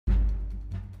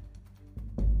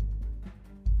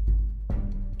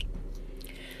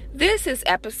This is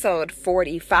episode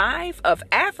 45 of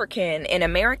African in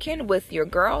American with your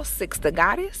girl, Six the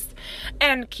Goddess.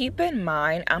 And keep in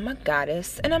mind, I'm a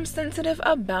goddess and I'm sensitive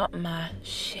about my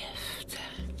shift.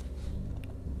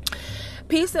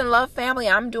 Peace and love, family.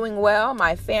 I'm doing well.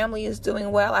 My family is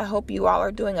doing well. I hope you all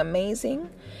are doing amazing.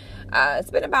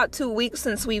 It's been about 2 weeks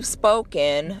since we've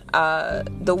spoken.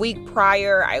 The week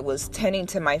prior, I was tending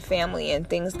to my family and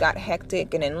things got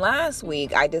hectic. And then last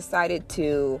week, I decided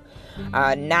to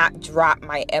not drop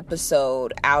my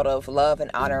episode out of love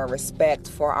and honor and respect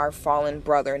for our fallen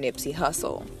brother, Nipsey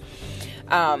Hussle.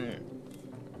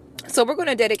 So we're going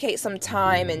to dedicate some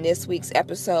time in this week's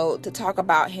episode to talk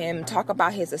about him, talk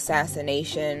about his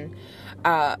assassination,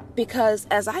 because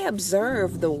as I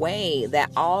observed the way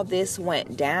that all this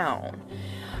went down,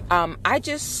 I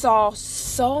just saw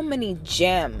so many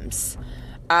gems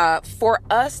for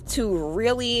us to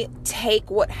really take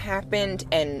what happened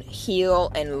and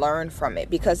heal and learn from it,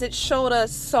 because it showed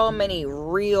us so many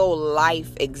real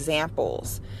life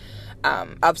examples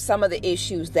of some of the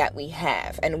issues that we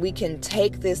have, and we can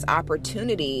take this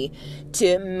opportunity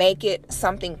to make it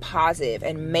something positive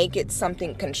and make it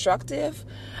something constructive,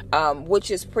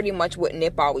 which is pretty much what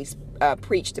Nip always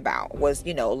preached about, was,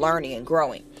 learning and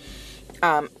growing.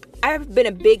 I've been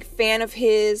a big fan of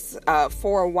his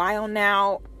for a while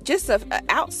now, just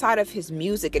outside of his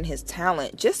music and his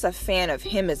talent, just a fan of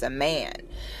him as a man.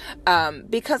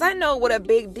 Because I know what a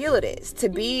big deal it is to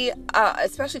be,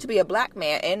 especially to be a black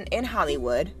man in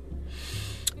Hollywood,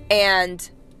 and,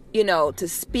 to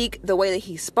speak the way that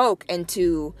he spoke, and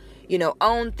to,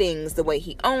 own things the way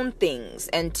he owned things,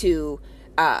 and to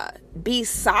be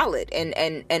solid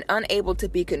and unable to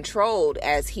be controlled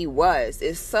as he was,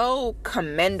 is so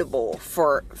commendable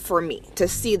for me to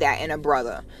see that in a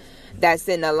brother that's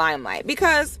in the limelight,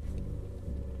 because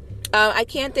I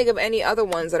can't think of any other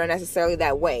ones that are necessarily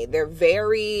that way. They're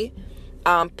very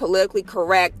politically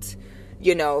correct,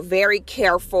 very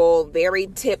careful, very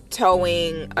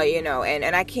tiptoeing,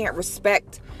 and I can't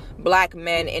respect black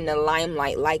men in the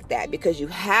limelight like that, because you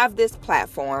have this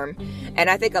platform, and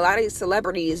I think a lot of these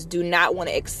celebrities do not want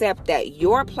to accept that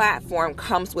your platform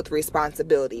comes with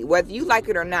responsibility, whether you like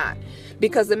it or not.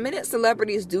 Because the minute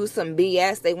celebrities do some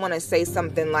BS, they want to say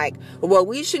something like, well,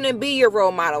 we shouldn't be your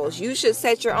role models. You should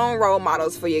set your own role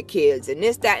models for your kids, and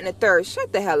this, that, and the third.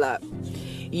 Shut the hell up.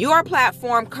 Your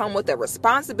platform comes with a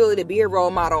responsibility to be a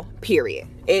role model, period.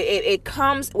 It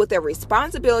comes with a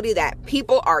responsibility that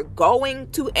people are going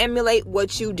to emulate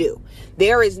what you do.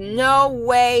 There is no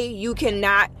way you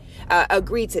cannot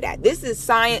agree to that. This is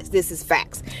science. This is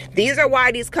facts. These are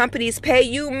why these companies pay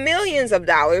you millions of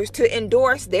dollars to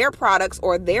endorse their products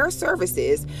or their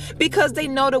services, because they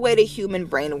know the way the human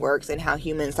brain works and how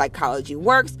human psychology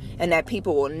works, and that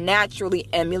people will naturally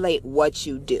emulate what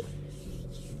you do.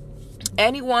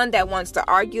 Anyone that wants to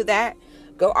argue that,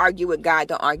 go argue with God.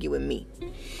 Don't argue with me.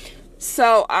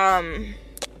 So, I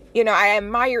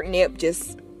admired Nip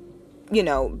just,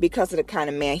 because of the kind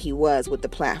of man he was with the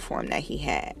platform that he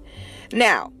had.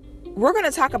 Now, we're going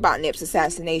to talk about Nip's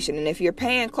assassination. And if you're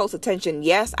paying close attention,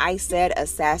 yes, I said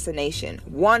assassination.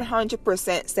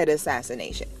 100% said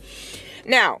assassination.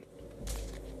 Now,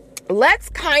 let's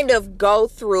kind of go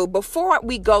through, before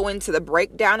we go into the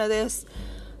breakdown of this,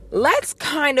 let's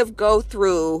kind of go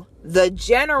through the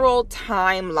general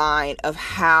timeline of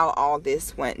how all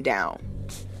this went down.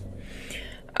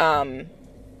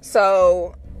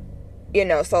 So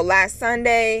last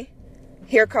Sunday,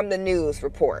 here come the news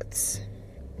reports.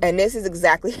 And this is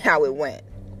exactly how it went.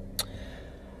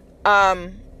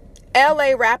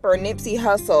 LA rapper Nipsey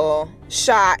Hussle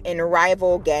shot in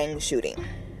rival gang shooting.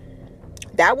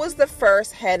 That was the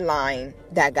first headline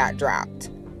that got dropped.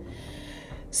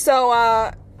 So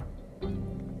I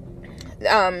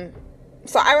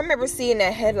remember seeing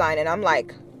that headline and I'm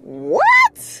like,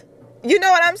 what? You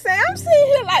know what I'm saying? I'm sitting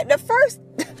here like the first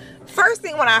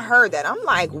thing when I heard that, I'm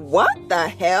like, what the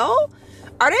hell?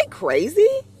 Are they crazy?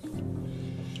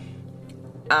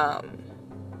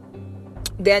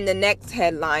 Then the next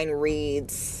headline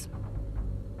reads,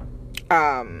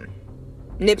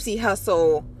 Nipsey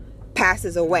Hussle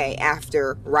passes away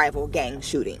after rival gang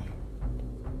shooting.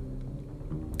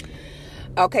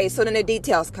 Okay, so then the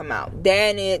details come out.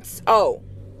 Then it's, it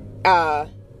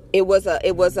was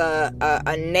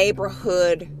a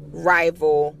neighborhood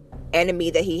rival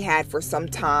enemy that he had for some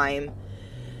time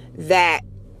that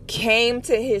came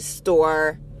to his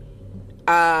store.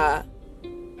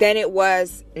 Then it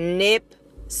was Nip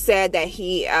said that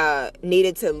he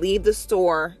needed to leave the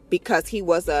store because he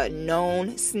was a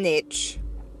known snitch.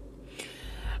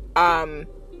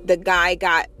 The guy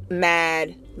got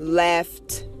mad,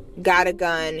 left, got a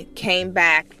gun, came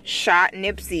back, shot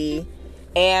Nipsey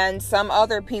and some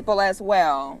other people as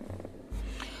well.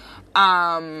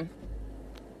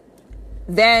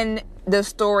 Then the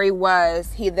story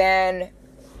was he then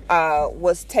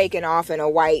was taken off in a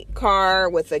white car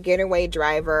with a getaway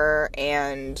driver,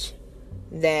 and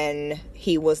then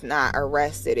he was not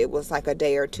arrested. It was like a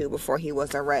day or two before he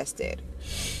was arrested.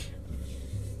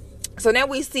 So now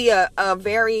we see a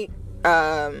very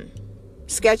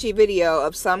sketchy video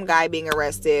of some guy being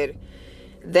arrested.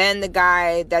 Then the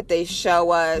guy that they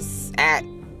show us at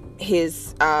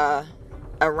his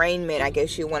arraignment, I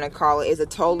guess you want to call it, is a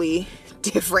totally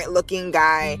different looking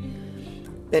guy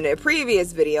than the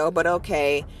previous video, but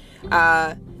okay.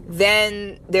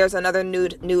 Then there's another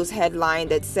news headline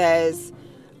that says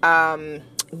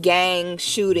gang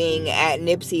shooting at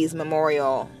Nipsey's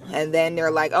memorial, and then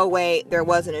they're like, oh wait, there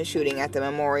wasn't a shooting at the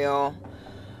memorial.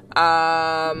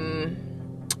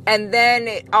 And then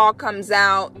it all comes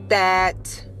out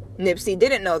that Nipsey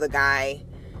didn't know the guy,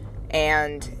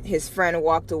 and his friend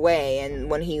walked away, and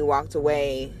when he walked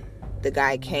away, the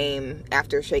guy came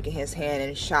after shaking his hand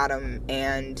and shot him,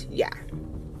 and yeah.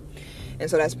 And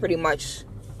so that's pretty much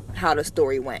how the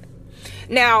story went.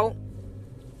 Now,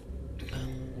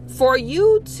 for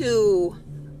you to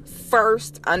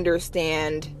first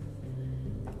understand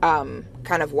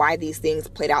kind of why these things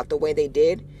played out the way they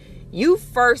did, you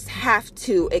first have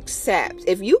to accept.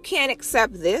 If you can't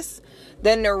accept this,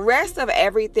 then the rest of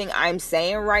everything I'm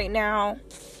saying right now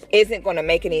isn't going to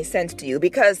make any sense to you.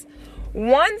 Because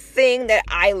one thing that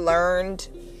I learned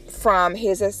from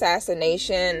his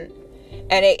assassination,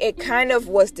 and it kind of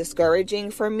was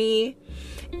discouraging for me,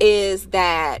 is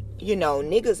that, you know,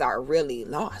 niggas are really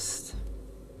lost.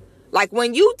 Like,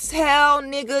 when you tell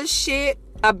niggas shit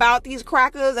about these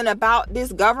crackers and about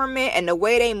this government and the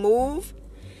way they move,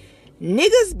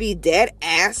 niggas be dead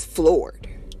ass floored.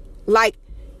 Like,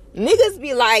 niggas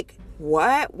be like,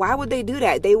 what? Why would they do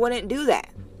that? They wouldn't do that.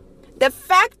 The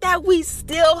fact that we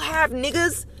still have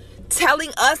niggas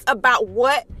telling us about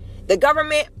what the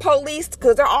government, police,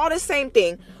 because they're all the same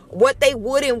thing, what they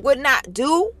would and would not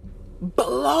do,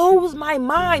 blows my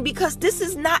mind, because this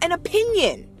is not an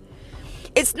opinion.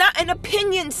 It's not an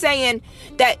opinion saying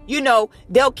that, you know,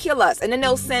 they'll kill us and then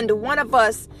they'll send one of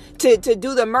us to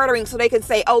do the murdering so they can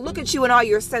say, oh, look at you and all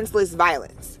your senseless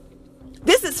violence.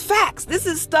 This is facts. This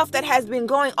is stuff that has been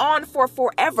going on for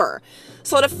forever.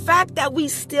 So the fact that we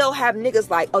still have niggas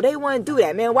like, oh, they want to do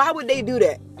that, man. Why would they do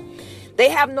that? They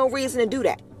have no reason to do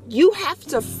that. You have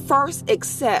to first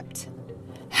accept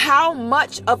how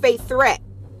much of a threat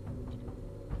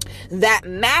that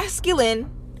masculine,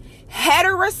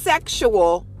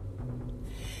 heterosexual,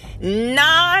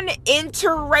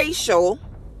 non-interracial,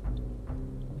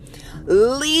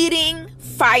 leading,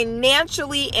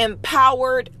 financially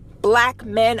empowered black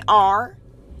men are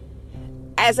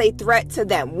as a threat to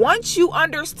them. Once you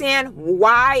understand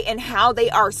why and how they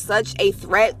are such a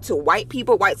threat to white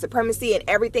people, white supremacy, and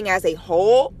everything as a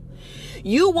whole,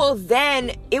 it will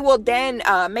then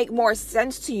make more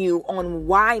sense to you on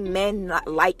why men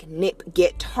like Nip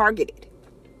get targeted.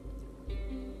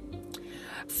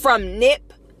 From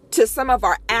Nip to some of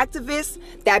our activists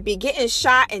that be getting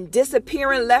shot and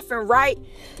disappearing left and right.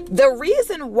 The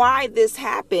reason why this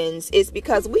happens is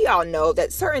because we all know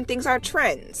that certain things are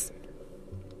trends.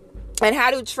 And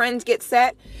how do trends get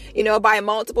set? You know, by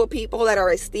multiple people that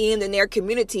are esteemed in their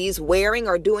communities wearing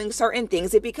or doing certain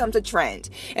things, it becomes a trend.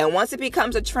 And once it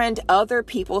becomes a trend, other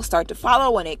people start to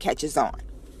follow and it catches on.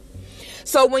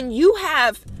 So when you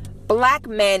have black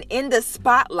men in the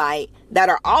spotlight that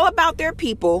are all about their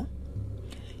people,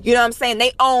 you know what I'm saying?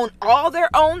 They own all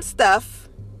their own stuff.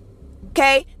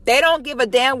 Okay? They don't give a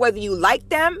damn whether you like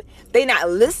them. They're not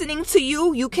listening to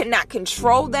you. You cannot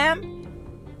control them.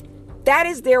 That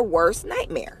is their worst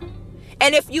nightmare.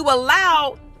 And if you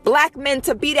allow black men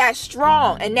to be that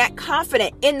strong and that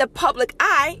confident in the public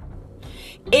eye,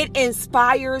 it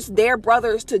inspires their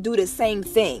brothers to do the same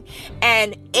thing.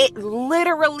 And it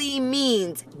literally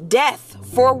means death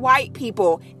for white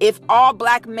people if all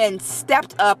black men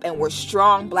stepped up and were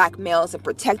strong black males and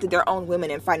protected their own women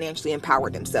and financially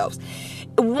empowered themselves.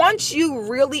 Once you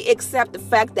really accept the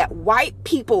fact that white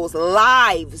people's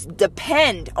lives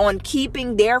depend on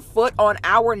keeping their foot on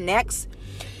our necks,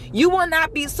 you will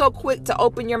not be so quick to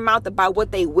open your mouth about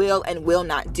what they will and will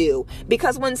not do.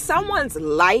 Because when someone's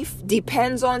life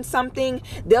depends on something,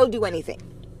 they'll do anything.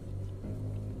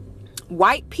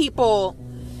 White people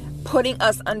putting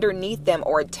us underneath them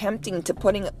or attempting to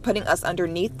putting us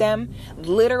underneath them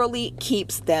literally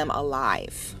keeps them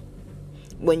alive.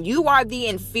 When you are the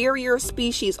inferior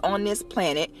species on this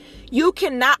planet, you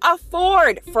cannot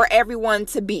afford for everyone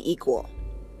to be equal.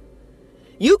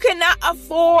 You cannot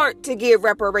afford to give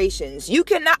reparations. You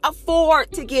cannot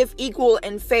afford to give equal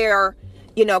and fair,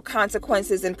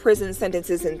 consequences and prison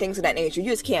sentences and things of that nature. You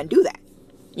just can't do that.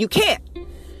 You can't.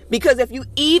 Because if you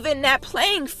even that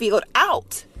playing field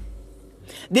out,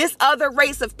 this other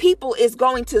race of people is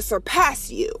going to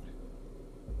surpass you.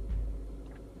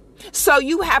 So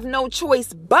you have no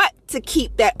choice but to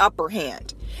keep that upper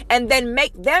hand and then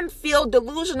make them feel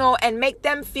delusional and make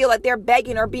them feel like they're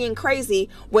begging or being crazy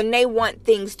when they want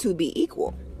things to be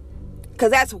equal.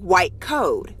 Because that's white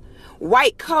code.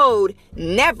 White code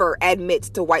never admits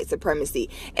to white supremacy.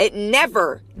 It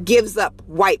never gives up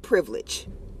white privilege.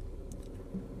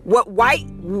 What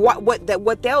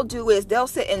they'll do is they'll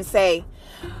sit and say,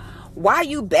 why are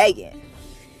you begging?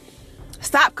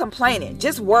 Stop complaining.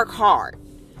 Just work hard.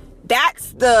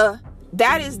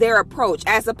 That is their approach,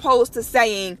 as opposed to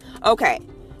saying, okay,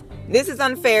 this is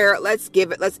unfair. Let's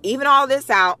even all this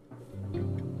out.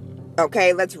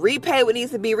 Okay, let's repay what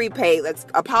needs to be repaid. Let's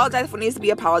apologize for what needs to be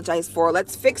apologized for.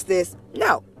 Let's fix this.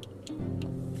 No,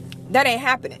 that ain't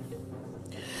happening.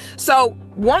 So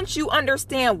once you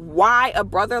understand why a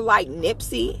brother like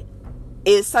Nipsey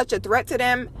is such a threat to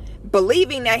them,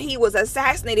 believing that he was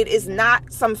assassinated is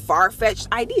not some far-fetched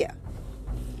idea.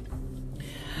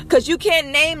 Because you can't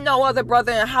name no other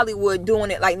brother in Hollywood doing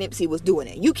it like Nipsey was doing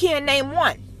it. You can't name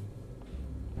one.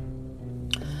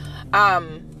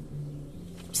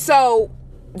 So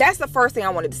that's the first thing I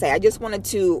wanted to say. I just wanted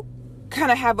to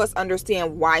kind of have us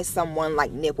understand why someone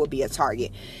like Nip would be a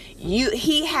target.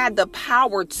 He had the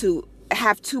power to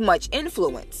have too much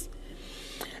influence.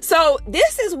 So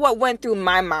this is what went through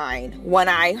my mind when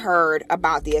I heard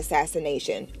about the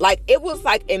assassination. Like, it was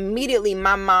like immediately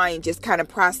my mind just kind of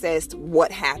processed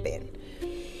what happened.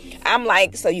 I'm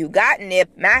like, so you got Nip,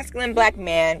 masculine black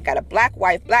man, got a black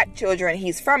wife, black children.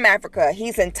 He's from Africa.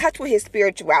 He's in touch with his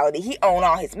spirituality. He owned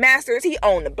all his masters. He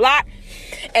owned the block.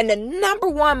 And the number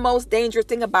one most dangerous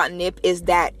thing about Nip is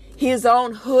that his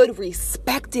own hood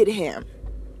respected him.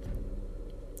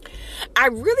 I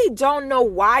really don't know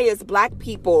why, as black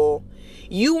people,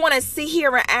 you want to sit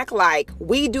here and act like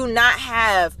we do not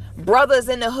have brothers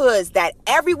in the hoods that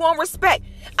everyone respect.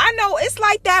 I know it's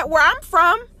like that where I'm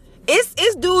from.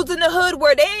 It's dudes in the hood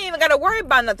where they ain't even got to worry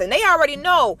about nothing. They already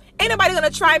know ain't nobody going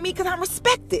to try me because I'm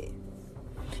respected.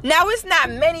 Now, it's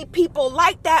not many people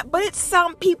like that, but it's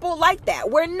some people like that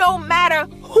where no matter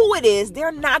who it is,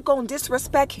 they're not going to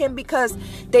disrespect him because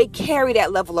they carry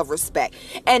that level of respect.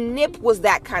 And Nip was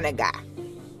that kind of guy.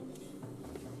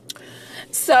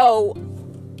 So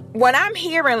when I'm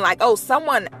hearing like,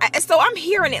 I'm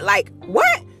hearing it like,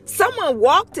 what? Someone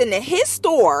walked into his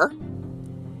store,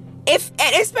 and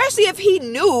especially if he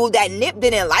knew that Nip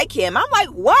didn't like him, I'm like,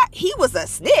 what? He was a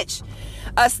snitch.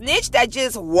 A snitch that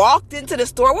just walked into the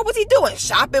store. What was he doing?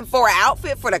 Shopping for an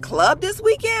outfit for the club this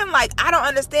weekend? Like, I don't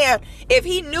understand. If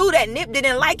he knew that Nip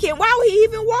didn't like him, why would he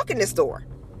even walk in the store?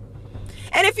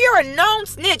 And if you're a known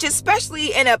snitch,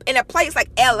 especially in a place like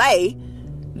LA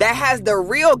that has the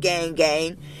real gang,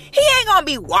 he ain't gonna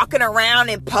be walking around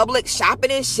in public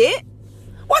shopping and shit.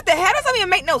 What the hell? That doesn't even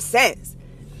make no sense.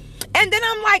 And then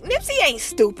I'm like, Nipsey ain't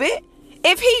stupid.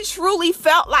 If he truly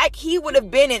felt like he would have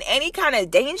been in any kind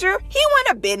of danger, he wouldn't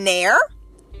have been there.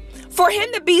 For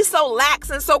him to be so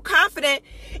lax and so confident,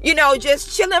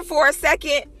 just chilling for a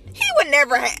second, he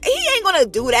ain't gonna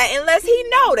do that unless he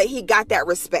know that he got that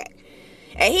respect.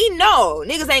 And he know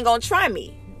niggas ain't gonna try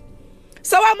me.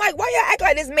 So I'm like, why y'all act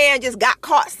like this man just got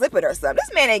caught slipping or something?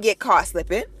 This man ain't get caught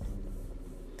slipping.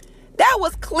 That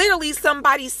was clearly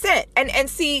somebody sent. And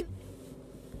see,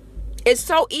 it's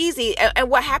so easy. And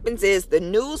what happens is the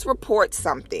news reports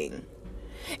something.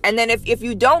 And then if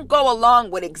you don't go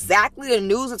along with exactly the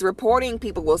news is reporting,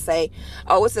 people will say,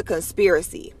 oh, it's a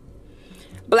conspiracy.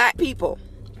 Black people,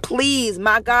 please,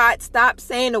 my God, stop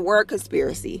saying the word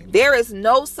conspiracy. There is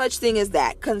no such thing as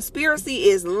that. Conspiracy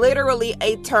is literally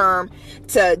a term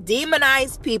to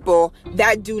demonize people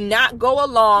that do not go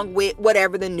along with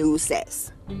whatever the news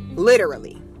says.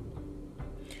 Literally.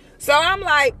 So I'm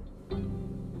like,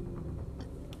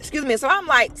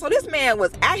 so this man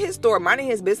was at his store minding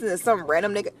his business and some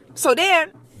random nigga. So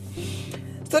then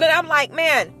I'm like,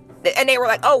 man, and they were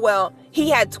like, oh, well,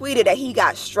 he had tweeted that he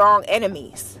got strong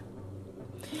enemies.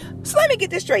 So let me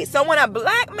get this straight. So when a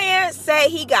black man say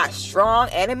he got strong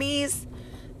enemies,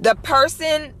 the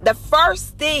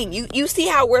first thing, you see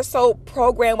how we're so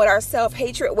programmed with our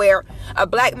self-hatred, where a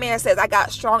black man says, I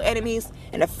got strong enemies,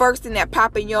 and the first thing that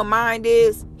pop in your mind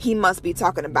is, he must be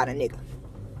talking about a nigga.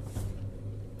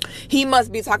 He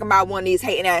must be talking about one of these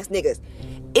hating ass niggas.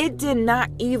 It did not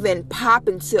even pop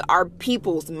into our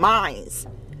people's minds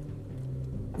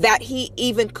that he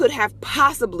even could have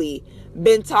possibly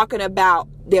been talking about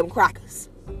them crackers.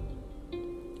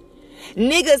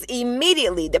 Niggas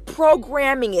immediately, the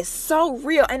programming is so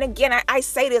real. And again, I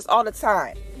say this all the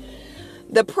time.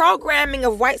 The programming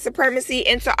of white supremacy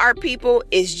into our people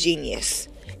is genius.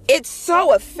 It's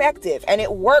so effective and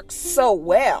it works so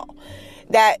well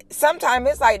that sometimes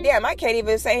it's like, damn, I can't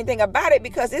even say anything about it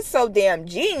because it's so damn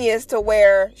genius to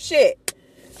where, shit,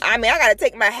 I mean, I got to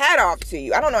take my hat off to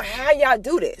you. I don't know how y'all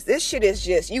do this. This shit is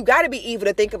just, you got to be evil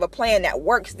to think of a plan that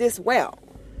works this well.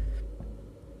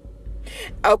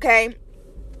 Okay?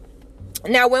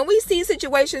 Now, when we see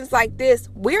situations like this,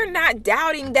 we're not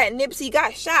doubting that Nipsey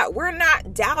got shot. We're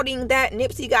not doubting that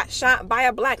Nipsey got shot by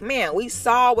a black man. We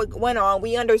saw what went on.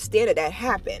 We understand that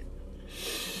happened.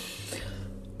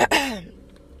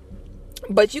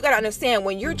 But you got to understand,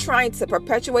 when you're trying to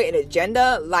perpetuate an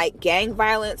agenda like gang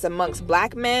violence amongst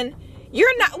black men,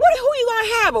 you're not, who you going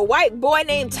to have? A white boy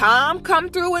named Tom come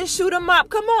through and shoot him up?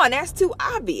 Come on, that's too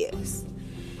obvious.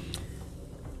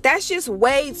 That's just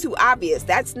way too obvious.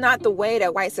 That's not the way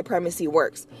that white supremacy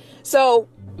works. So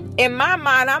in my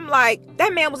mind, I'm like,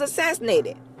 that man was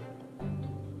assassinated.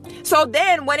 So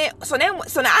then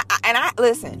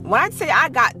listen, when I say I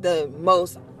got the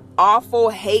most awful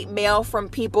hate mail from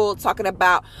people talking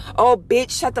about, oh,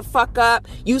 bitch, shut the fuck up.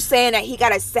 You saying that he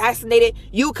got assassinated.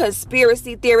 You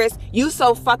conspiracy theorist. You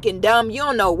so fucking dumb. You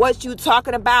don't know what you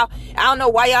talking about. I don't know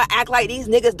why y'all act like these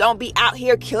niggas don't be out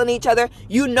here killing each other.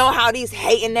 You know how these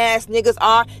hating ass niggas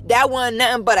are. That wasn't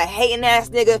nothing but a hating ass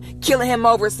nigga killing him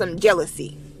over some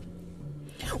jealousy.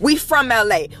 We from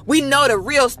LA. We know the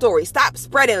real story. Stop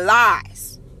spreading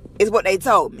lies, is what they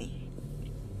told me.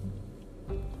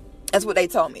 That's what they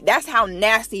told me. That's how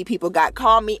nasty people got.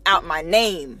 Called me out my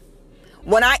name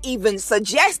when I even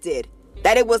suggested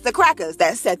that it was the crackers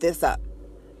that set this up.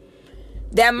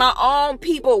 That my own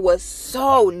people was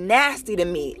so nasty to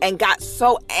me and got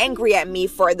so angry at me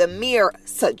for the mere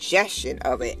suggestion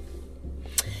of it.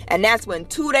 And that's when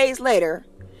 2 days later,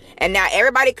 and now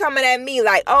everybody coming at me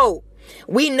like, oh,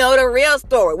 we know the real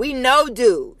story. We know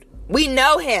dude. We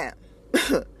know him.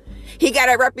 He got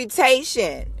a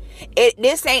reputation.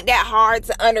 This ain't that hard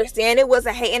to understand. It was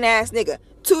a hating ass nigga.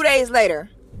 2 days later,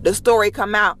 the story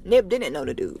come out. Nip didn't know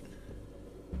the dude.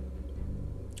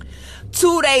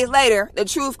 2 days later, the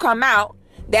truth come out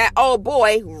that old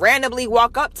boy randomly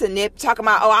walk up to Nip talking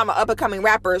about, oh, I'm an up-and-coming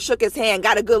rapper, shook his hand,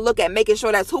 got a good look at making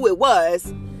sure that's who it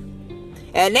was,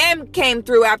 and then came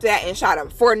through after that and shot him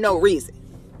for no reason.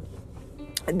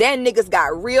 Then niggas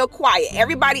got real quiet.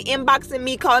 Everybody inboxing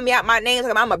me, calling me out my name,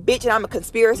 talking about I'm a bitch and I'm a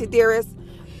conspiracy theorist.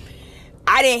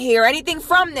 I didn't hear anything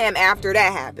from them after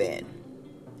that happened.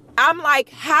 I'm like,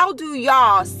 how do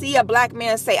y'all see a black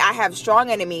man say, I have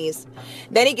strong enemies?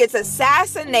 Then he gets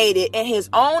assassinated in his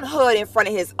own hood in front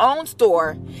of his own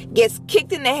store, gets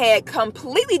kicked in the head,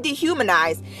 completely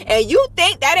dehumanized, and you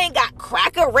think that ain't got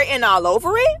cracker written all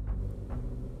over it?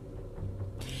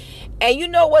 And you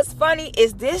know what's funny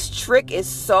is this trick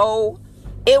is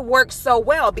it works so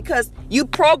well because you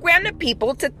program the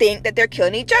people to think that they're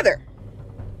killing each other.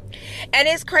 And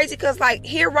it's crazy because, like,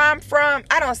 here where I'm from,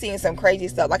 I don't see some crazy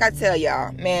stuff. Like I tell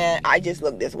y'all, man, I just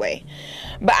look this way.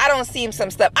 But I don't see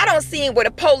some stuff. I don't see where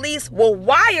the police will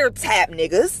wiretap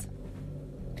niggas,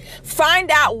 find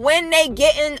out when they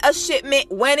getting a shipment,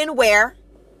 when and where.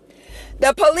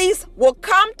 The police will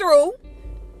come through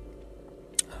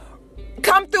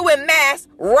in mass,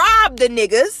 rob the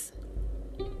niggas,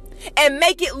 and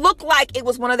make it look like it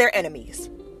was one of their enemies.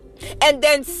 And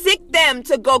then sick them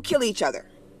to go kill each other.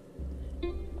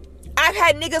 I've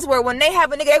had niggas where when they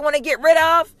have a nigga they want to get rid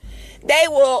of, they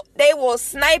will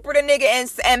sniper the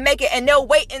nigga and make it, and they'll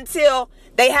wait until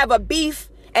they have a beef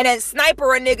and then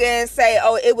sniper a nigga and say,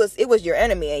 oh, it was your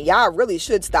enemy and y'all really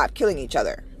should stop killing each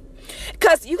other.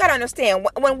 Because you got to understand,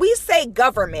 when we say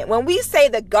government, when we say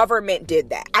the government did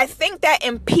that, I think that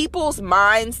in people's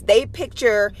minds, they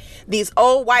picture these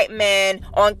old white men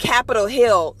on Capitol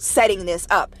Hill setting this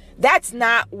up. That's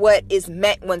not what is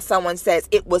meant when someone says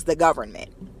it was the government.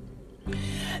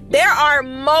 There are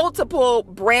multiple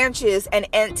branches and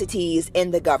entities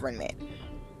in the government.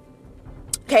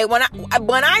 Okay, when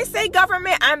I say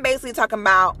government, I'm basically talking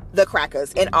about the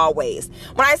crackers in all ways.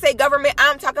 When I say government,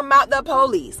 I'm talking about the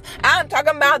police. I'm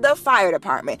talking about the fire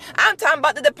department. I'm talking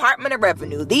about the Department of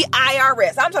Revenue, the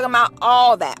IRS. I'm talking about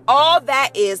all that. All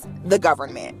that is the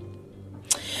government.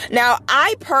 Now,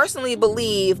 I personally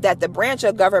believe that the branch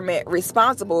of government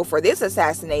responsible for this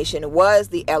assassination was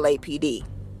the LAPD.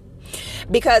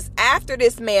 Because after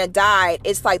this man died,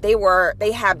 it's like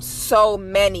they have so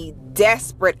many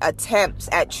desperate attempts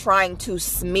at trying to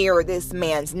smear this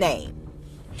man's name.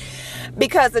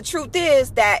 Because the truth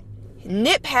is that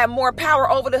Nip had more power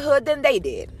over the hood than they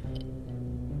did.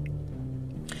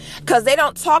 Because they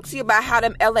don't talk to you about how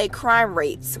them LA crime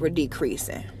rates were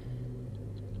decreasing.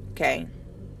 Okay?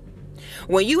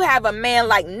 When you have a man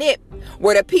like Nip,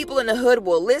 where the people in the hood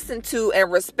will listen to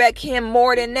and respect him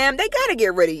more than them, they got to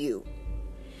get rid of you.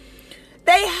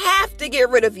 They have to get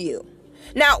rid of you.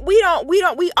 Now, we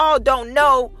all don't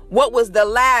know what was the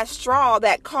last straw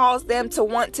that caused them to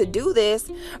want to do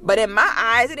this. But in my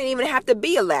eyes, it didn't even have to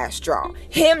be a last straw.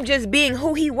 Him just being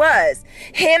who he was,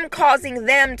 him causing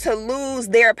them to lose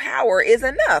their power is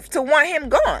enough to want him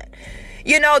gone.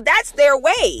 You know, that's their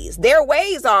ways. Their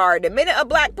ways are the minute a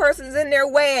black person's in their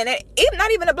way, and even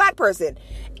not even a black person,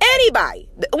 anybody,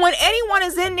 when anyone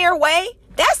is in their way,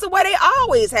 that's the way they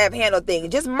always have handled things.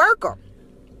 Just murk them.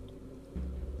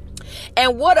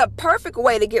 And what a perfect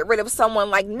way to get rid of someone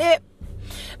like Nip,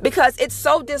 because it's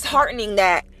so disheartening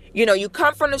that, you know, you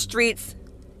come from the streets.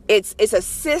 It's a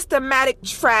systematic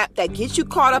trap that gets you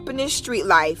caught up in this street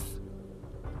life.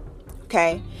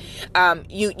 Okay.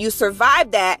 You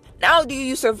survive that. Not only do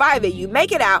you survive it, you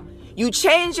make it out, you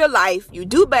change your life, you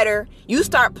do better, you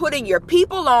start putting your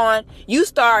people on, you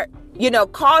start, you know,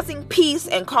 causing peace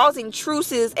and causing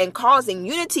truces and causing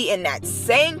unity in that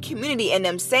same community, in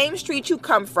them same streets you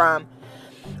come from.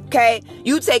 Okay,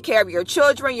 you take care of your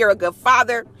children, you're a good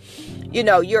father, you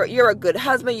know, you're a good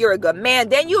husband, you're a good man.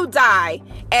 Then you die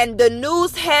and the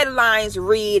news headlines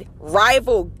read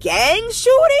rival gang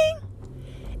shooting,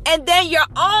 and then your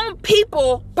own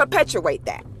people perpetuate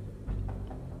that.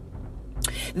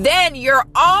 Then your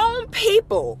own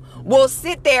people will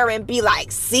sit there and be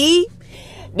like, see,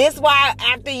 this why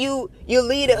after you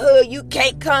leave the hood, you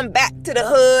can't come back to the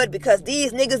hood because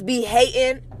these niggas be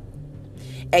hating.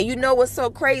 And you know what's so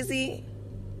crazy?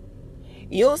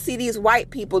 You'll see these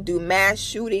white people do mass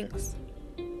shootings,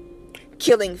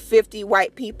 killing 50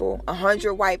 white people,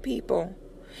 100 white people.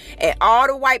 And all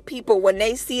the white people, when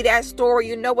they see that story,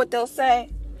 you know what they'll say?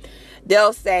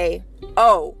 They'll say,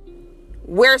 oh,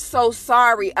 we're so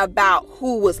sorry about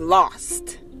who was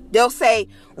lost. They'll say,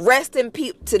 rest in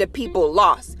peace to the people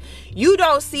lost. You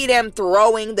don't see them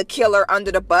throwing the killer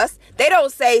under the bus. They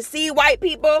don't say, see, white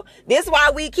people, this is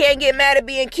why we can't get mad at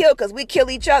being killed because we kill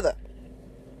each other.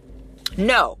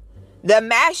 No. The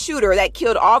mass shooter that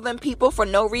killed all them people for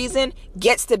no reason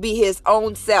gets to be his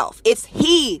own self. It's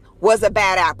he was a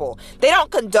bad apple. They don't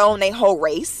condone their whole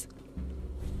race.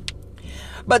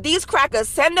 But these crackers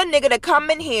send a nigga to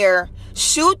come in here,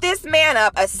 shoot this man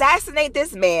up, assassinate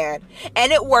this man,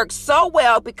 and it works so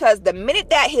well because the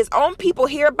minute that his own people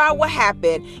hear about what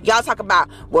happened, y'all talk about,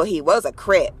 well, he was a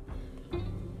Crip.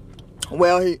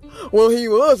 Well, he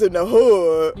was in the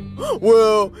hood.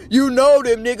 Well, you know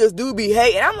them niggas do be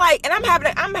hating. I'm like, and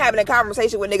I'm having a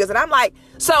conversation with niggas, and I'm like,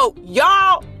 so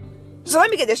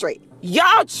let me get this straight.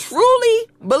 Y'all truly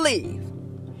believe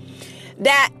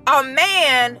that a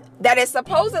man that is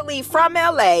supposedly from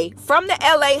LA, from the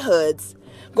LA hoods,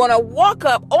 gonna walk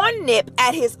up on Nip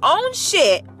at his own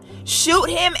shit, shoot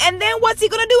him, and then what's he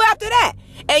gonna do after that?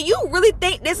 And you really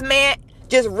think this man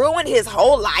just ruined his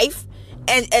whole life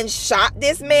and shot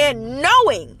this man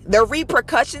knowing the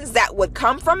repercussions that would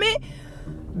come from it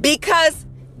because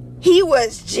he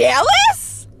was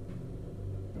jealous?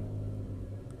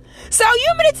 So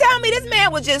you mean to tell me this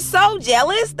man was just so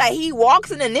jealous that he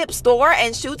walks in the Nip store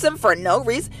and shoots him for no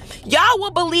reason? Y'all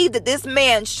will believe that this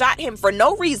man shot him for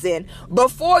no reason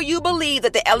before you believe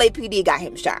that the LAPD got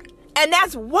him shot. And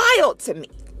that's wild to me.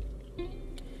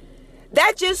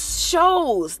 That just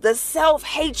shows the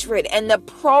self-hatred and the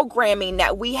programming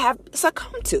that we have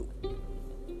succumbed to.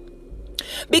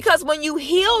 Because when you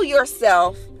heal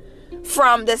yourself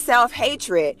from the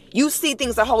self-hatred, you see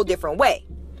things a whole different way.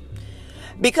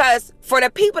 Because for the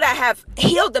people that have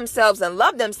healed themselves and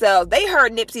loved themselves, they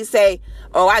heard Nipsey say,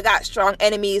 oh, I got strong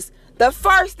enemies. The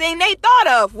first thing they thought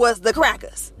of was the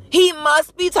crackers. He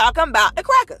must be talking about the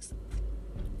crackers.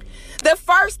 The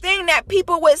first thing that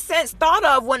people with sense thought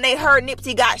of when they heard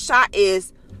Nipsey got shot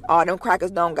is, oh, them crackers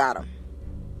don't got him.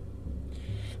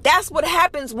 That's what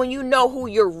happens when you know who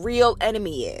your real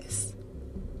enemy is.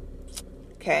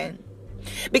 Okay?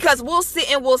 Because we'll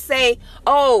sit and we'll say,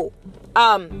 oh,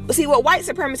 see what white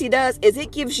supremacy does is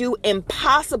it gives you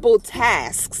impossible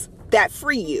tasks that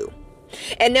free you.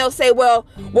 And they'll say, well,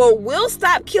 we'll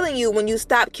stop killing you when you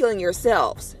stop killing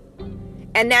yourselves.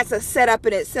 And that's a setup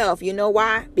in itself. You know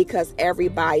why? Because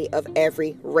everybody of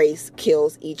every race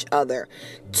kills each other.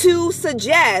 To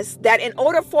suggest that in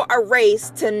order for a race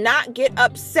to not get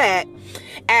upset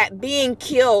at being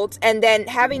killed and then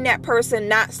having that person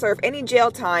not serve any jail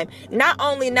time, not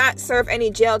only not serve any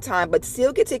jail time, but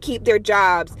still get to keep their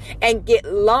jobs and get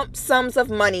lump sums of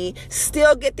money,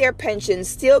 still get their pensions,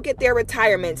 still get their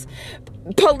retirements.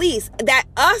 Police that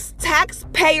us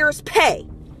taxpayers pay.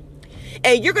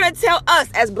 And you're going to tell us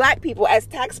as black people, as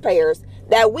taxpayers,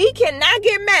 that we cannot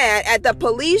get mad at the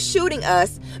police shooting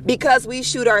us because we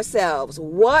shoot ourselves.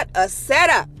 What a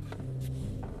setup.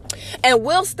 And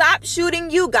we'll stop shooting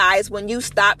you guys when you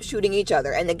stop shooting each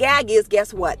other. And the gag is,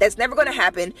 guess what? That's never going to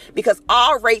happen because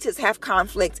all races have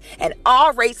conflict and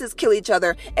all races kill each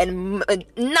other. And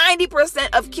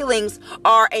 90% of killings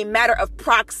are a matter of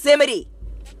proximity.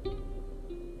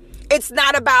 It's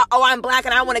not about, oh, I'm black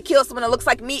and I want to kill someone that looks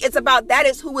like me. It's about that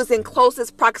is who is in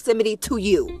closest proximity to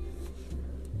you.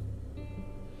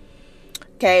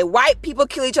 Okay, white people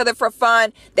kill each other for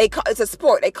fun. It's a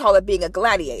sport. They call it being a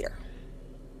gladiator.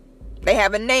 They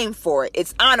have a name for it.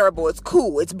 It's honorable. It's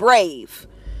cool. It's brave.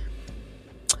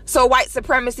 So white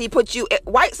supremacy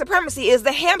is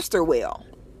the hamster wheel.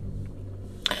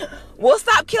 We'll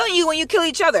stop killing you when you kill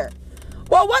each other.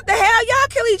 Well, what the hell? Y'all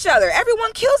kill each other.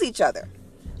 Everyone kills each other.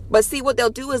 But see, what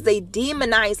they'll do is they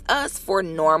demonize us for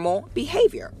normal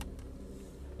behavior.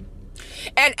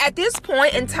 And at this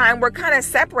point in time, we're kind of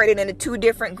separated into two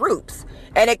different groups.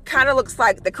 And it kind of looks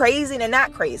like the crazy and the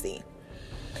not crazy.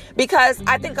 Because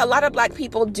I think a lot of black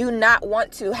people do not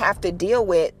want to have to deal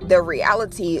with the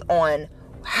reality on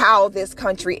how this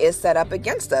country is set up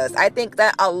against us. I think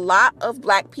that a lot of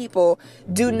black people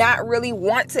do not really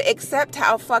want to accept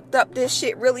how fucked up this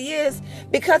shit really is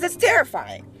because it's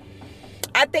terrifying.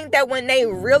 I think that when they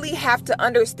really have to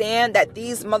understand that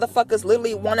these motherfuckers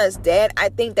literally want us dead, I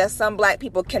think that some black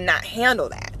people cannot handle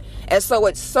that. And so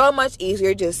it's so much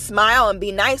easier to just smile and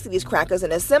be nice to these crackers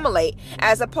and assimilate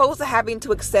as opposed to having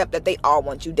to accept that they all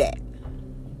want you dead.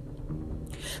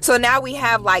 So now we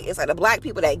have it's like the black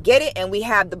people that get it and we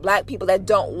have the black people that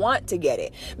don't want to get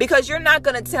it. Because you're not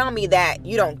going to tell me that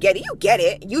you don't get it. You get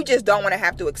it. You just don't want to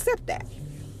have to accept that.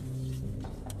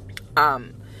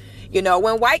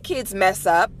 When white kids mess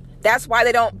up, that's why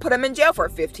they don't put them in jail for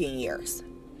 15 years.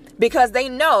 Because they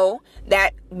know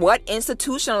that what being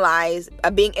institutionalized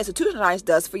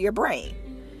does for your brain.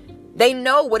 They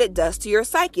know what it does to your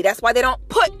psyche. That's why they don't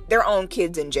put their own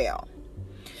kids in jail.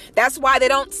 That's why they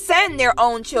don't send their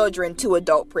own children to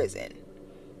adult prison.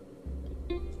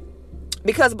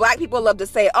 Because black people love to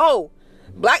say, oh,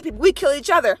 black people, we kill each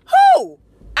other. Who?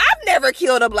 I've never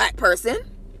killed a black person.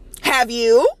 Have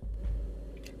you?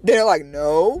 They're like,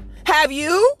 no. Have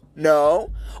you?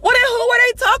 No. Well, then who are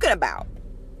they talking about?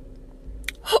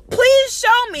 Please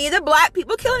show me the black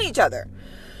people killing each other.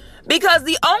 Because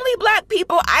the only black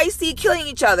people I see killing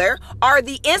each other are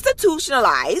the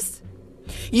institutionalized,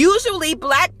 usually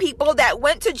black people that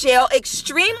went to jail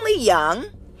extremely young.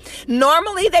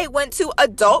 Normally they went to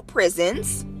adult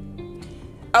prisons.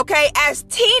 Okay, as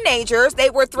teenagers, they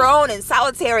were thrown in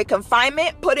solitary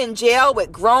confinement, put in jail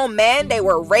with grown men. They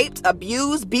were raped,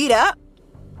 abused, beat up.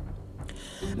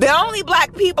 The only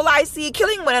black people I see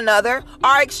killing one another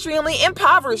are extremely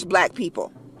impoverished black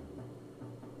people.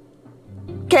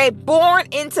 Okay, born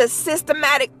into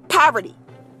systematic poverty.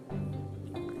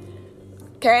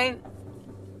 Okay?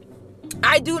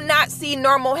 I do not see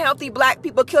normal, healthy black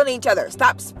people killing each other.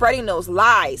 Stop spreading those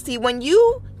lies. See, when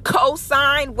you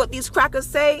co-sign what these crackers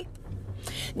say,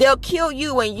 they'll kill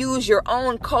you and use your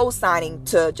own co-signing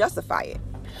to justify it.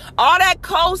 All that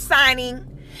co-signing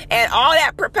and all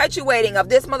that perpetuating of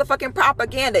this motherfucking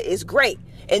propaganda is great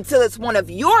until it's one of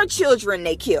your children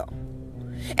they kill.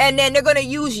 And then they're going to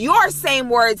use your same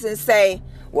words and say,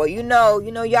 well, you know,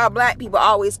 y'all black people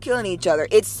always killing each other.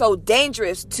 It's so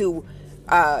dangerous to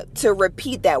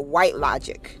repeat that white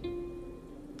logic.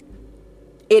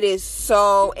 It is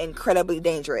so incredibly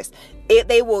dangerous.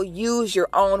 They will use your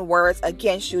own words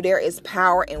against you. There is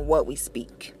power in what we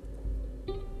speak.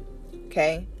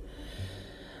 Okay?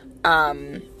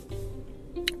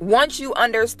 Once you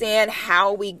understand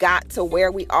how we got to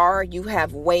where we are, you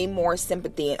have way more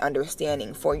sympathy and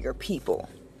understanding for your people.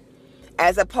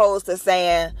 As opposed to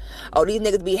saying, oh, these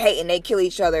niggas be hating, they kill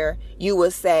each other. You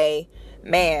would say,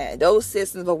 man, those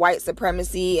systems of white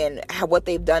supremacy and what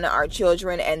they've done to our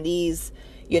children and these,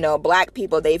 black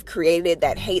people they've created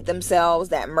that hate themselves,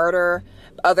 that murder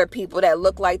other people that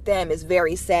look like them is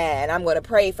very sad. And I'm going to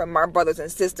pray for my brothers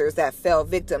and sisters that fell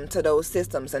victim to those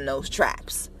systems and those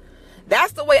traps.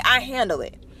 That's the way I handle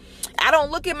it. I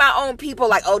don't look at my own people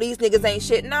like, oh, these niggas ain't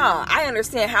shit. Nah, I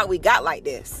understand how we got like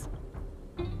this.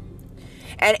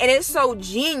 And it's so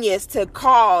genius to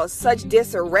cause such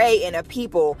disarray in a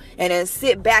people and then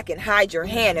sit back and hide your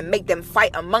hand and make them fight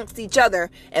amongst each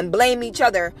other and blame each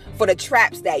other for the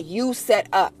traps that you set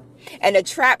up. And the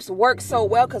traps work so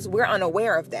well because we're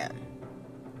unaware of them.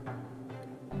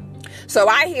 So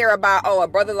I hear about, a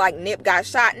brother like Nip got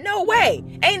shot. No way.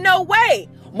 Ain't no way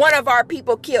one of our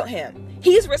people killed him.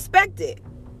 He's respected.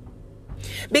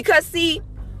 Because see,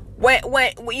 when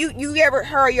you ever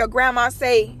heard your grandma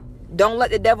say, don't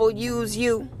let the devil use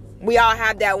you? We all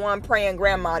have that one praying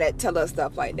grandma that tell us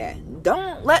stuff like that.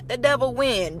 Don't let the devil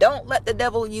win. Don't let the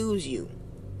devil use you.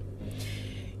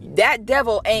 That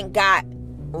devil ain't got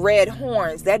red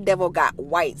horns. That devil got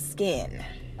white skin.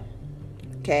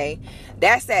 Okay?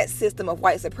 That's that system of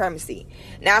white supremacy.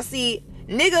 Now see,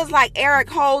 niggas like Eric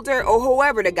Holder or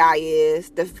whoever the guy is,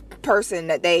 the person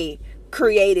that they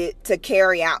created to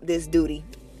carry out this duty.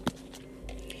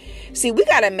 See, we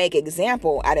got to make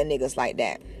example out of niggas like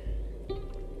that.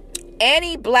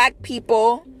 Any black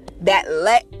people that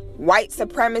let white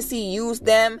supremacy use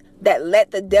them, that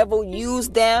let the devil use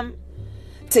them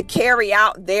to carry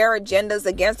out their agendas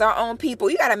against our own people,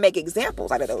 you got to make examples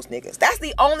out of those niggas. That's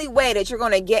the only way that you're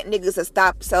going to get niggas to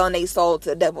stop selling their soul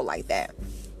to the devil like that.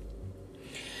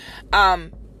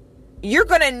 You're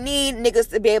going to need niggas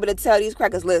to be able to tell these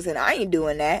crackers, listen, I ain't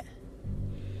doing that.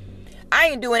 I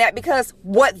ain't doing that because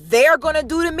what they're going to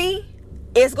do to me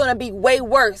is going to be way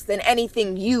worse than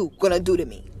anything you going to do to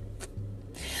me.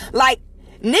 Like,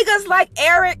 niggas like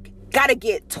Eric got to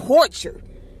get tortured.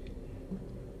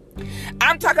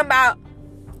 I'm talking about,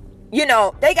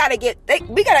 they got to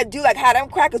we got to do like how them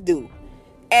crackers do.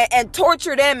 And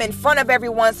torture them in front of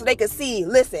everyone so they can see,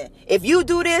 listen, if you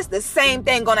do this, the same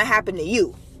thing going to happen to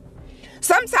you.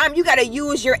 Sometimes you got to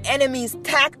use your enemy's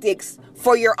tactics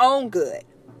for your own good.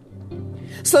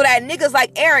 So that niggas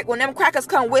like Eric, when them crackers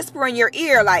come whisper in your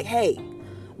ear like, hey,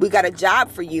 we got a job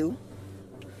for you.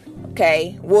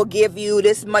 Okay, we'll give you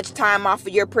this much time off of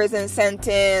your prison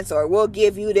sentence, or we'll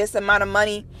give you this amount of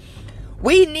money.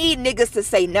 We need niggas to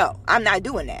say, no, I'm not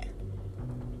doing that.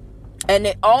 And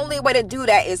the only way to do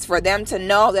that is for them to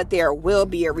know that there will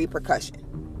be a repercussion.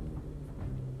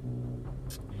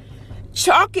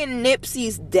 Chalking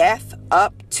Nipsey's death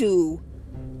up to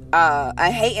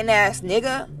a hating ass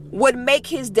nigga would make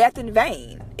his death in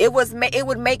vain. It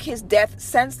would make his death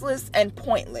senseless and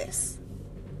pointless.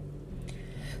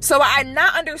 So I'm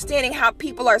not understanding how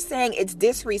people are saying it's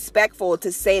disrespectful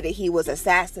to say that he was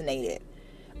assassinated.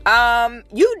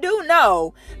 You do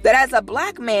know that as a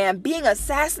black man, being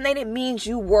assassinated means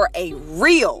you were a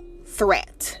real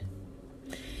threat.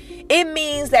 It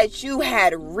means that you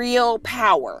had real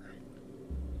power.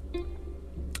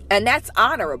 And that's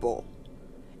honorable.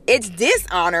 It's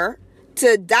dishonor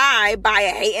to die by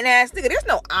a hating ass nigga. There's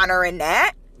no honor in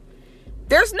that.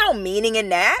 There's no meaning in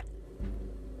that.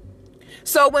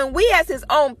 So when we as his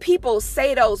own people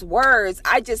say those words,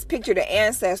 I just picture the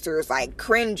ancestors like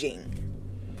cringing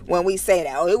when we say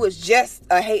that. Oh, it was just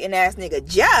a hating ass nigga.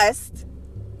 Just?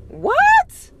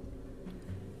 What?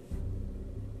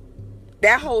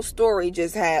 That whole story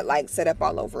just had like set up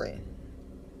all over it.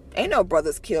 Ain't no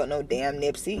brothers killed no damn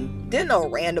Nipsey. Didn't no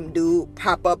random dude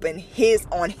pop up on his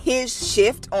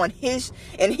shift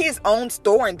in his own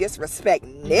store and disrespect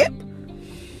Nip.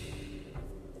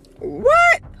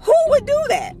 What? Who would do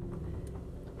that?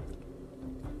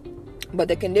 But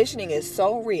the conditioning is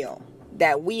so real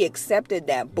that we accepted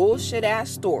that bullshit ass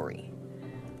story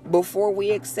before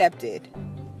we accepted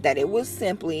that it was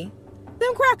simply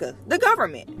them crackers, the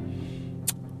government.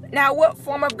 Now, what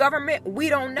form of government? We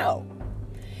don't know.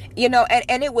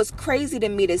 And it was crazy to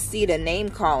me to see the name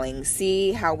calling,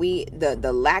 see how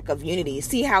the lack of unity,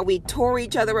 see how we tore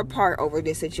each other apart over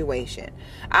this situation.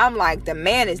 I'm like, the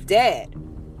man is dead.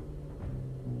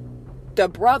 The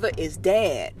brother is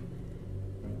dead.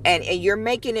 And you're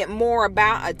making it more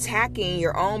about attacking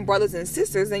your own brothers and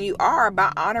sisters than you are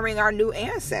about honoring our new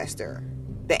ancestor.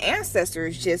 The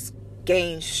ancestors just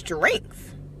gained strength.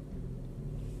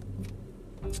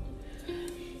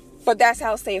 But that's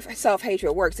how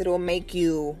self-hatred works. It'll make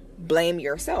you blame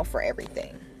yourself for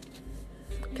everything.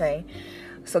 Okay?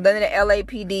 So then the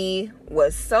LAPD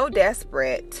was so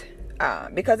desperate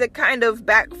because it kind of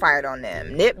backfired on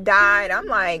them. Nip died. I'm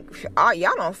like, oh,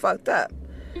 y'all done fucked up.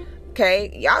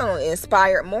 Okay? Y'all done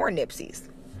inspired more Nipseys.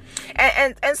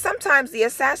 And sometimes the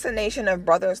assassination of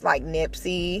brothers like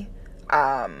Nipsey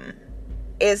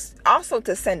is also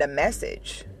to send a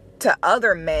message to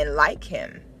other men like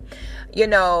him.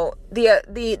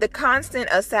 The constant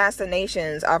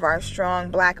assassinations of our strong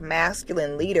black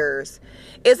masculine leaders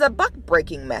is a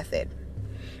buck-breaking method.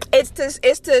 It's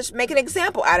to make an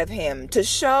example out of him, to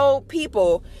show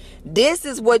people this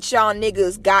is what y'all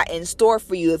niggas got in store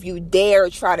for you if you dare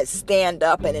try to stand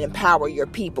up and empower your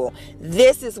people.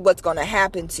 This is what's going to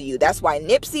happen to you. That's why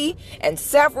Nipsey and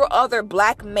several other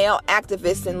black male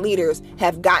activists and leaders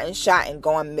have gotten shot and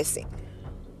gone missing.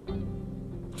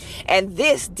 And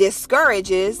this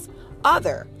discourages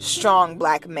other strong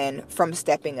black men from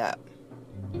stepping up.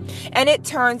 And it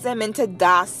turns them into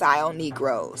docile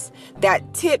Negroes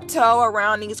that tiptoe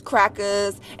around these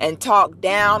crackers and talk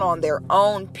down on their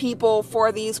own people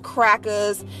for these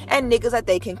crackers and niggas that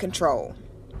they can control.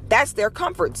 That's their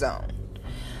comfort zone.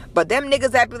 But them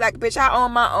niggas that be like, bitch, I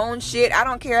own my own shit. I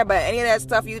don't care about any of that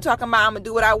stuff you talking about. I'm gonna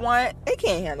do what I want. They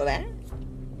can't handle that.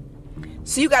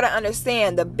 So you got to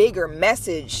understand the bigger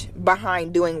message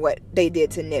behind doing what they did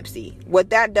to Nipsey. What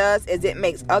that does is it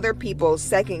makes other people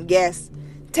second guess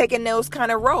taking those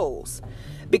kind of roles,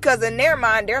 because in their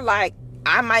mind they're like,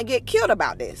 I might get killed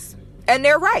about this, and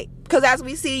they're right, because as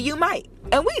we see, you might,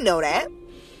 and we know that.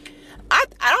 I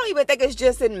don't even think it's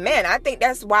just in men. I think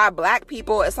that's why black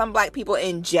people and some black people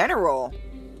in general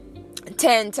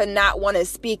tend to not want to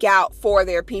speak out for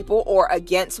their people or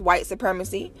against white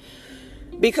supremacy,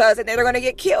 because they think they're going to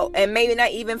get killed, and maybe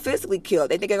not even physically killed.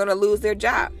 They think they're going to lose their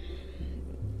job.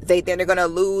 They think they're going to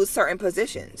lose certain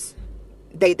positions.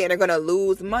 They think they're going to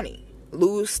lose money,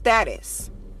 lose status,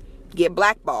 get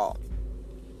blackballed.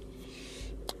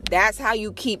 That's how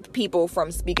you keep people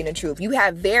from speaking the truth. You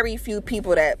have very few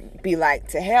people that be like,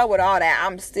 to hell with all that.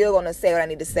 I'm still going to say what I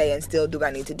need to say and still do what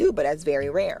I need to do. But that's very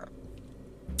rare.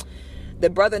 The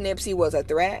brother Nipsey was a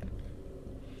threat.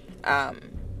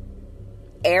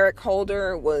 Eric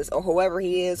Holder was, or whoever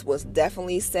he is, was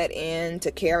definitely set in to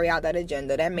carry out that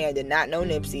agenda. That man did not know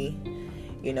Nipsey.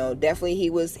 You know, definitely he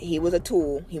was a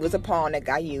tool. He was a pawn that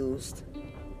got used.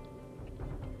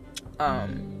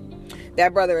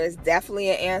 That brother is definitely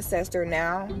an ancestor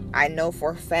now. I know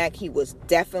for a fact he was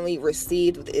definitely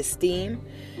received with esteem.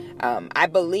 I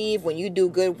believe when you do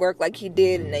good work like he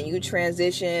did, and then you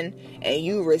transition and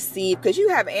you receive, because you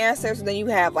have ancestors, then you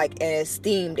have like an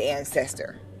esteemed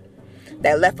ancestor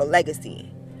that left a legacy.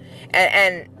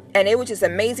 And it was just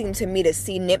amazing to me to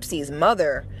see Nipsey's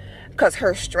mother, because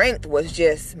her strength was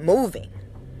just moving.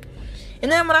 And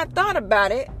then when I thought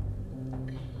about it,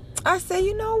 I said,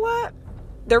 you know what?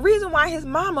 The reason why his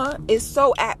mama is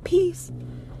so at peace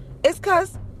is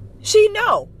because she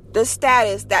know the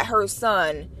status that her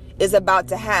son is about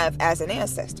to have as an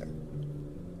ancestor.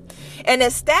 And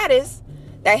the status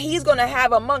that he's going to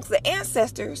have amongst the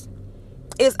ancestors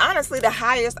is honestly the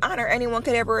highest honor anyone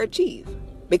could ever achieve.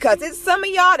 Because it's some of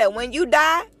y'all that when you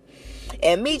die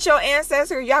and meet your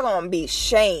ancestors, y'all gonna be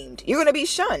shamed. You're gonna be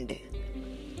shunned,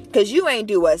 because you ain't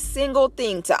do a single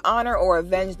thing to honor or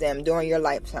avenge them during your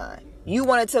lifetime. You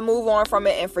wanted to move on from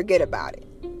it and forget about it.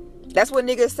 That's what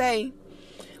niggas say.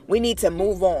 We need to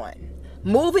move on.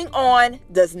 Moving on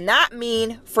does not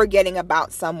mean forgetting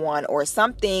about someone or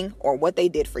something or what they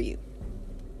did for you.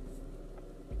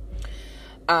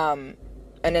 And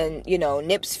then, you know,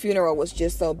 Nip's funeral was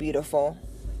just so beautiful.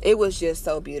 It was just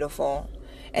so beautiful.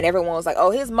 And everyone was like,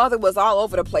 oh, his mother was all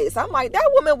over the place. I'm like, that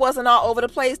woman wasn't all over the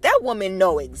place. That woman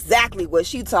know exactly what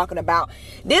she's talking about.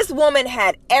 This woman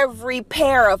had every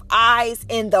pair of eyes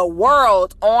in the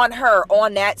world on her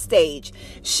on that stage.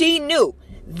 She knew,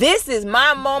 this is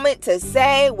my moment to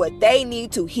say what they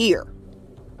need to hear.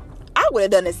 I would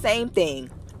have done the same thing.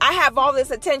 I have all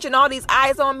this attention, all these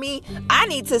eyes on me. I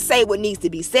need to say what needs to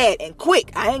be said, and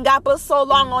quick. I ain't got but so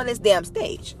long on this damn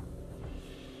stage.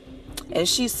 And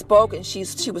she spoke, and she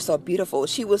was so beautiful.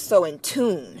 She was so in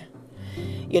tune.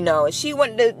 You know, and she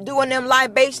went to doing them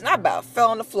libations. I about fell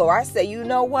on the floor. I said, you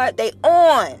know what? They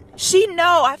on. She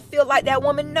know. I feel like that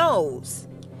woman knows.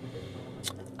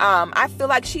 I feel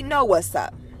like she know what's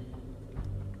up.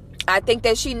 I think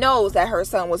that she knows that her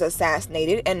son was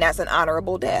assassinated, and that's an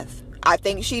honorable death. I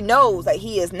think she knows that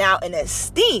he is now an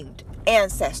esteemed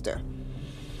ancestor.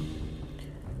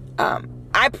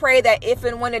 I pray that if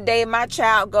and when the day my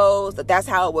child goes, that's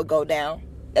how it would go down.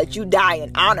 That you die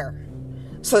in honor.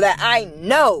 So that I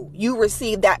know you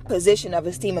receive that position of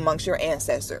esteem amongst your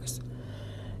ancestors.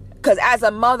 Because as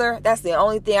a mother, that's the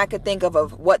only thing I could think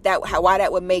of why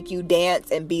that would make you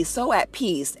dance and be so at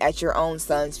peace at your own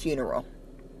son's funeral.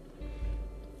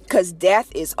 Because death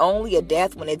is only a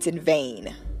death when it's in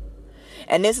vain.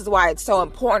 And this is why it's so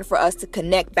important for us to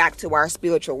connect back to our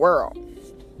spiritual world.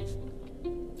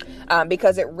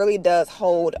 Because it really does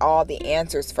hold all the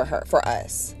answers for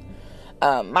us.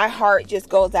 My heart just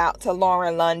goes out to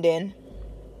Lauren London.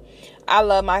 I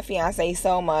love my fiance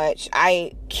so much.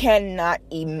 I cannot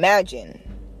imagine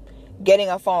getting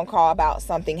a phone call about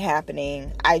something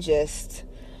happening, I just,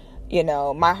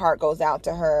 my heart goes out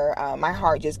to her. My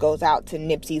heart just goes out to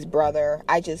Nipsey's brother.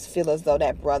 I just feel as though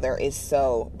that brother is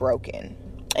so broken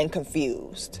and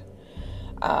confused.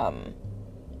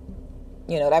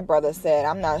 That brother said,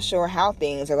 I'm not sure how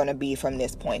things are going to be from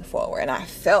this point forward. And I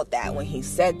felt that when he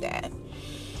said that.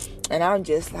 And I'm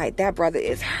just like, that brother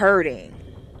is hurting.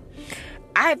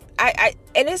 And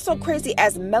it's so crazy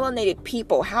as melanated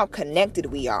people, how connected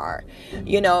we are.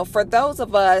 For those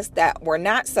of us that were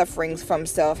not suffering from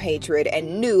self-hatred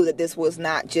and knew that this was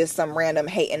not just some random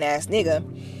hating ass nigga,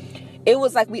 it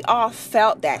was like we all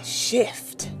felt that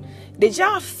shift. Did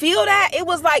y'all feel that? It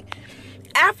was like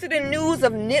after the news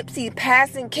of Nipsey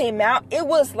passing came out, it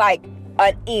was like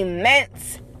an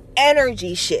immense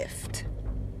energy shift.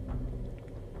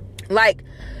 Like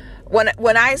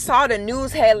when I saw the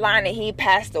news headline that he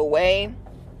passed away,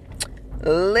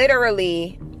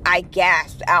 literally I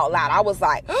gasped out loud. I was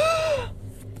like,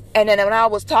 and then when I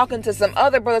was talking to some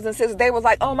other brothers and sisters, they was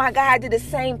like, oh my God, I did the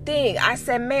same thing. I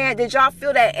said, man, did y'all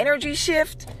feel that energy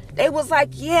shift? They was like,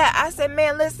 yeah. I said,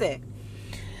 man, listen.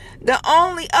 The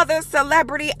only other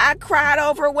celebrity I cried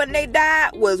over when they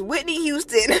died was Whitney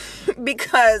Houston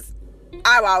because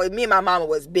me and my mama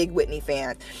was big Whitney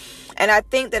fans. And I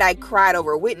think that I cried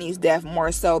over Whitney's death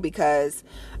more so because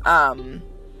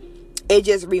it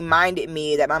just reminded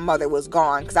me that my mother was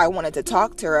gone, because I wanted to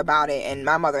talk to her about it, and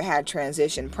my mother had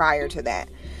transitioned prior to that.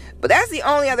 But that's the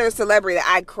only other celebrity that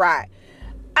I cried.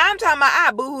 I'm talking about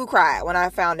I boohoo cried when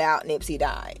I found out Nipsey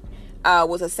died.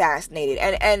 Was assassinated,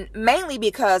 and mainly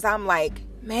because I'm like,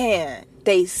 man,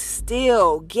 they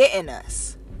still getting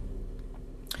us.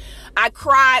 I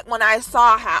cried when I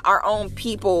saw how our own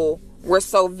people were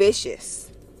so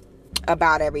vicious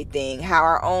about everything, how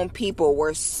our own people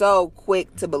were so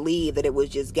quick to believe that it was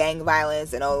just gang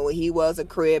violence and he was a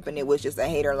Crip and it was just a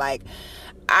hater. Like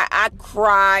I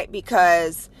cried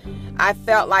because I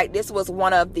felt like this was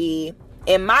one of the,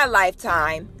 in my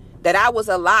lifetime, that I was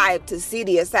alive to see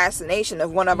the assassination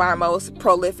of one of our most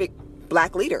prolific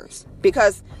black leaders.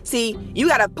 Because, see, you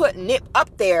got to put Nip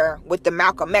up there with the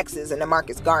Malcolm X's and the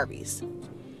Marcus Garveys.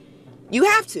 You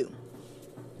have to.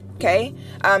 Okay?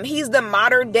 He's the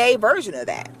modern day version of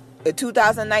that. The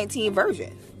 2019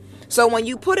 version. So when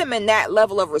you put him in that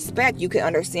level of respect, you can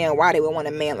understand why they would want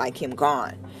a man like him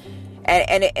gone.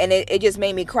 And it just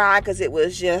made me cry, because it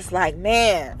was just like,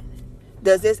 man,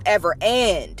 does this ever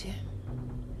end?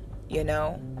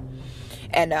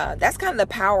 And that's kind of the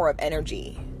power of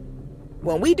energy.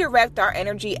 When we direct our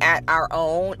energy at our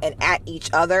own and at each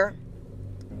other,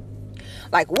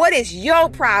 like, what is your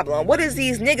problem? What is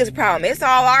these niggas' problem? It's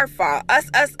all our fault. Us.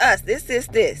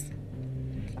 This.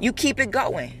 You keep it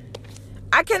going.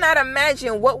 I cannot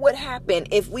imagine what would happen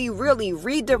if we really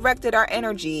redirected our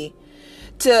energy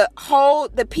to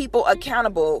hold the people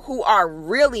accountable who are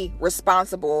really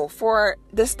responsible for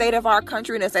the state of our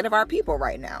country and the state of our people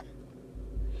right now.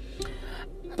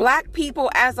 Black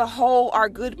people as a whole are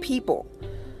good people.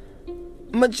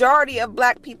 Majority of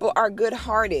black people are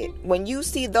good-hearted. When you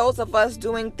see those of us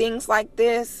doing things like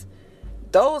this,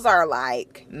 those are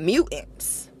like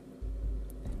mutants.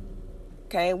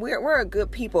 Okay, we're a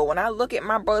good people. When I look at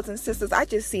my brothers and sisters, I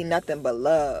just see nothing but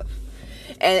love.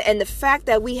 And the fact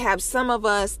that we have some of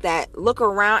us that look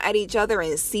around at each other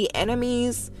and see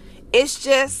enemies, it's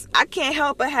just, I can't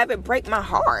help but have it break my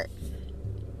heart.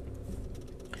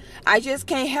 I just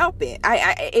can't help it.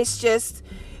 It's just,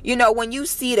 when you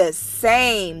see the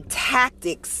same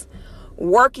tactics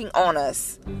working on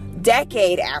us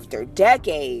decade after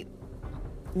decade,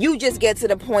 you just get to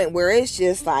the point where it's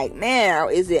just like, man,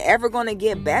 is it ever going to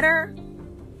get better?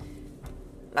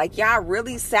 Like, y'all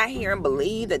really sat here and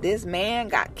believed that this man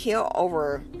got killed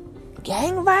over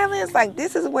gang violence? Like,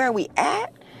 this is where we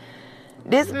at?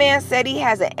 This man said he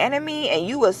has an enemy and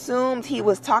you assumed he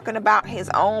was talking about his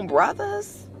own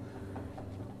brothers?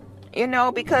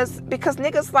 Because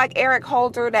niggas like Eric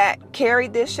Holder that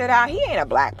carried this shit out, he ain't a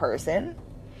black person.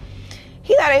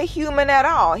 He's not a human at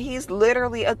all. He's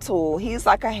literally a tool. He's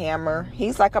like a hammer.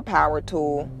 He's like a power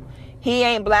tool. He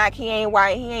ain't black. He ain't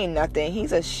white. He ain't nothing.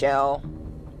 He's a shell.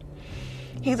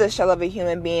 He's a shell of a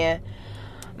human being.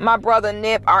 My brother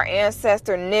Nip, our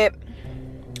ancestor Nip,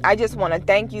 I just want to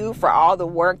thank you for all the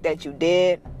work that you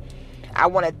did. I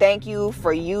want to thank you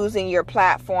for using your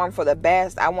platform for the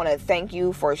best. I want to thank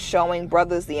you for showing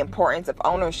brothers the importance of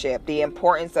ownership, the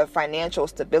importance of financial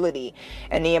stability,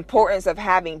 and the importance of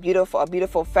having a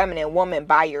beautiful feminine woman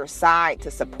by your side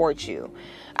to support you.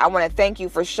 I want to thank you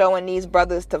for showing these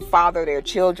brothers to father their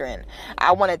children.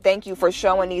 I want to thank you for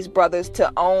showing these brothers to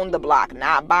own the block,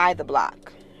 not buy the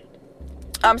block.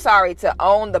 I'm sorry, to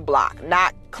own the block,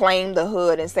 not claim the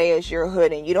hood and say it's your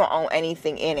hood and you don't own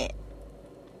anything in it.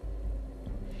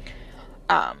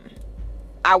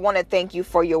 I want to thank you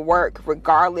for your work,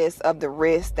 regardless of the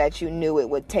risk that you knew it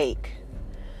would take.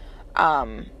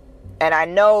 And I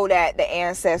know that the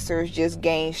ancestors just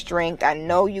gained strength. I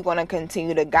know you're going to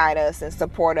continue to guide us and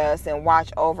support us and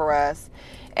watch over us.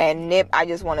 And Nip, I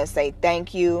just want to say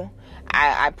thank you.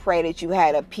 I pray that you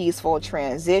had a peaceful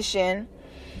transition.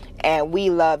 And we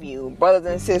love you. Brothers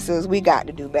and sisters, we got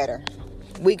to do better.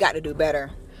 We got to do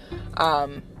better.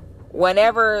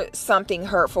 Whenever something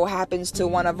hurtful happens to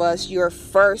one of us, your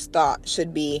first thought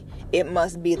should be, it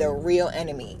must be the real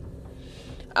enemy.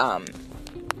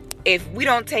 If we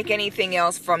don't take anything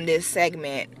else from this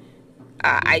segment,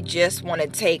 I just want to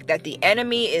take that the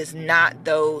enemy is not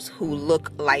those who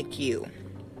look like you.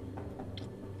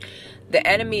 The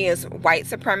enemy is white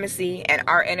supremacy, and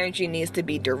our energy needs to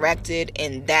be directed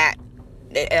in that,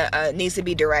 needs to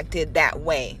be directed that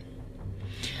way.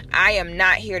 I am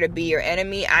not here to be your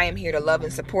enemy. I am here to love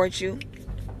and support you.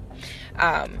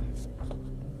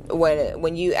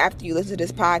 When you, after you listen to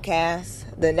this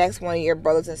podcast, the next one of your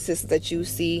brothers and sisters that you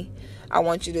see, I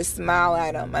want you to smile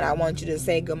at them, and I want you to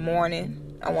say good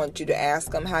morning. I want you to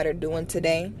ask them how they're doing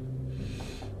today.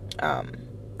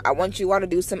 I want you all to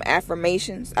do some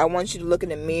affirmations. I want you to look in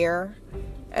the mirror,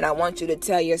 and I want you to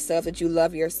tell yourself that you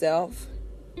love yourself.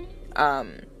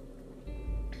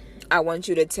 I want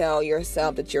you to tell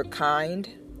yourself that you're kind,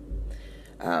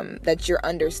 that you're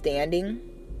understanding.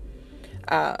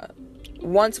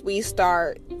 Once we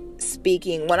start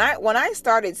speaking, when I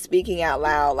started speaking out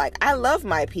loud, like, I love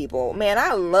my people, man.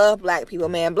 I love black people,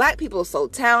 man. Black people are so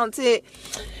talented,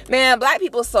 man. Black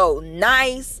people are so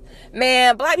nice,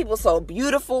 man. Black people are so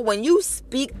beautiful. When you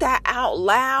speak that out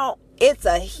loud, it's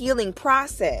a healing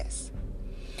process.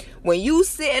 When you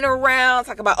sitting around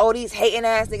talking about, oh, these hating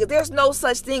ass niggas, there's no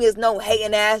such thing as no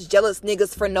hating ass jealous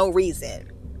niggas for no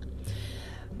reason.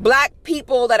 Black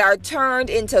people that are turned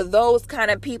into those kind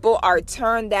of people are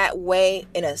turned that way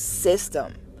in a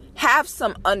system. Have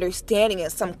some understanding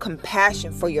and some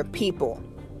compassion for your people.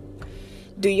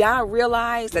 Do y'all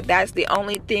realize that that's the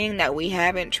only thing that we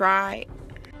haven't tried?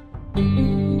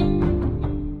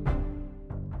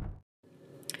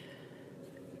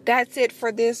 That's it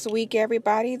for this week,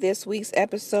 everybody. This week's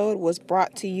episode was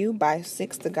brought to you by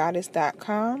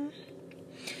SixTheGoddess.com.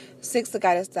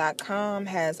 SixTheGoddess.com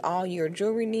has all your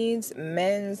jewelry needs,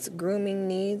 men's grooming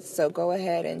needs. So go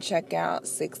ahead and check out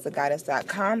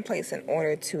SixTheGoddess.com. Place an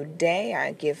order today.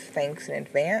 I give thanks in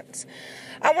advance.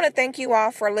 I want to thank you all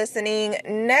for listening.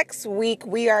 Next week,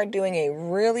 we are doing a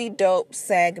really dope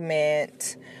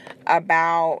segment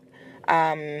about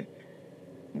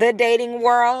the dating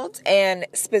world and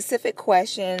specific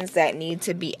questions that need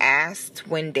to be asked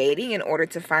when dating in order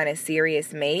to find a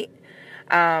serious mate.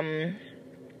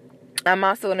 I'm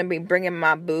also going to be bringing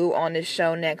my boo on the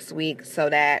show next week so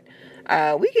that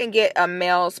we can get a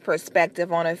male's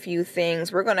perspective on a few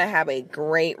things. We're going to have a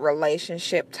great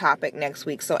relationship topic next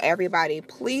week. So everybody,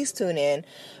 please tune in.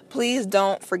 Please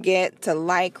don't forget to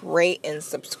like, rate, and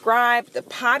subscribe to the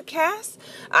podcast.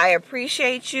 I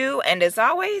appreciate you. And as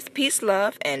always, peace,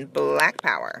 love, and Black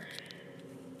power.